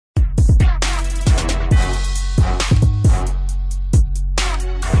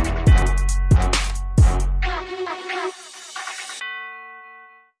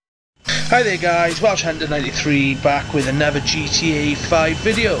Hi there guys, Welsh Hunter 93 back with another GTA 5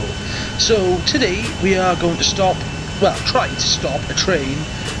 video. So today we are going to try to stop a train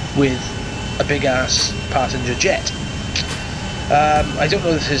with a big ass passenger jet. I don't know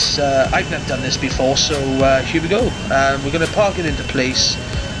if this is, I've never done this before, so here we go. We're going to park it into place,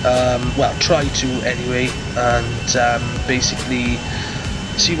 try to anyway, and basically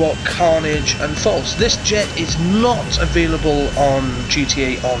see what carnage unfolds. This jet is not available on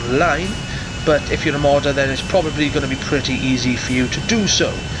GTA Online, but if you're a modder then it's probably going to be pretty easy for you to do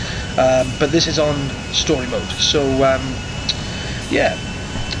so. But this is on story mode, so yeah,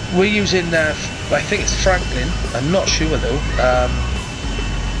 we're using I think it's Franklin, I'm not sure though,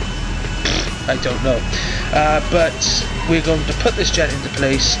 I don't know, but we're going to put this jet into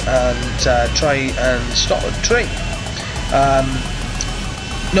place and try and stop a train.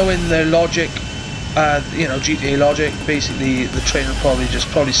 Knowing the logic, GTA logic, basically the train will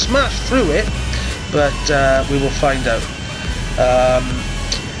probably smash through it, but we will find out.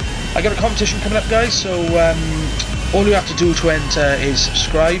 I got a competition coming up, guys, so all you have to do to enter is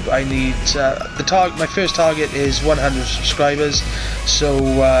subscribe. I need my first target is 100 subscribers, so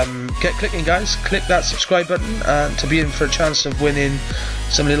get clicking, guys. Click that subscribe button to be in for a chance of winning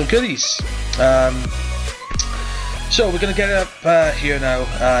some little goodies. So we're going to get up here now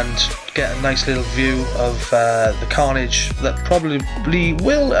and get a nice little view of the carnage that probably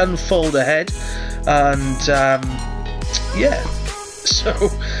will unfold ahead, and yeah, so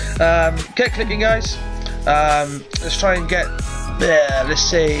get clicking, guys. Let's try and get let's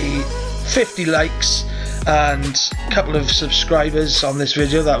say 50 likes and a couple of subscribers on this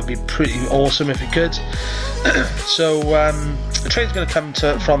video. That would be pretty awesome if we could. So the train's going to come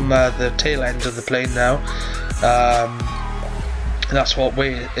from the tail end of the plane now. That's what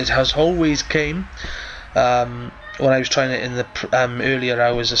way it has always came when I was trying it in the earlier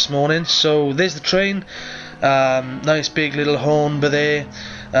hours this morning. So there's the train, nice big little horn by there,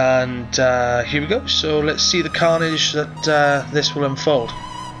 and here we go. So let's see the carnage that this will unfold.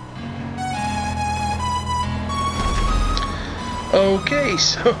 Okay,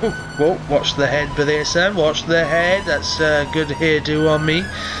 so whoa, watch the head by there, Sam. Watch the head. That's a good hairdo on me.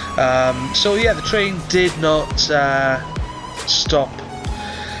 So yeah, the train did not stop,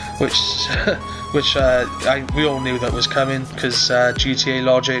 which we all knew that was coming, because GTA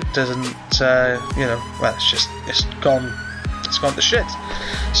logic doesn't, well, it's gone to shit.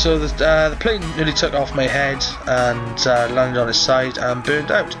 So the plane nearly took off my head and landed on its side and burned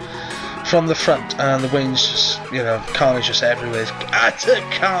out from the front, and the wings, carnage just everywhere. Utter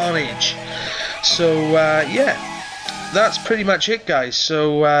carnage. So yeah, that's pretty much it, guys.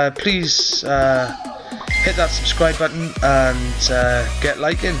 So please hit that subscribe button and get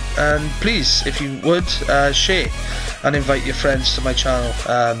liking, and please, if you would, share and invite your friends to my channel.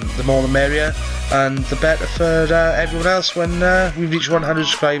 The more the merrier, and the better for everyone else when we reach 100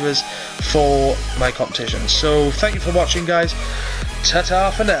 subscribers for my competition. So thank you for watching, guys.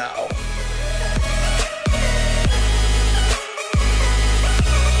 Ta-ta for now.